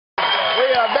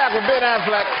back with Ben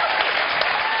Affleck.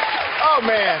 Oh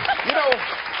man,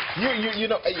 you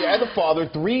know, as a father,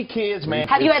 3 kids, man.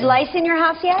 Have you had lice in your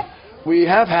house yet? We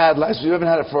have had lice. We haven't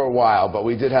had it for a while, but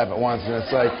we did have it once, and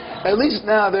it's like, at least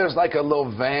now there's like a little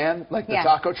van, like the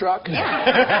taco truck. Yeah.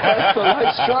 That's the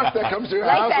lice truck that comes to your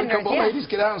house, and a couple ladies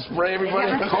get out and spray everybody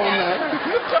and comb that.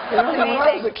 You know, when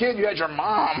I was a kid, you had your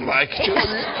mom, like,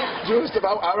 just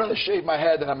about, I'd rather shave my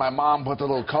head than have my mom put the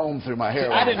little comb through my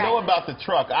hair. I didn't know about the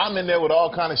truck. I'm in there with all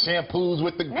kind of shampoos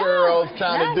with the girls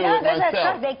trying to do it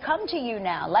myself. They come to you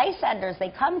now. Licenders,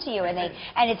 they come to you, and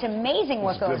it's amazing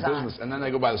what goes on. And then they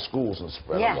go by the schools and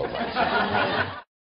spread it all.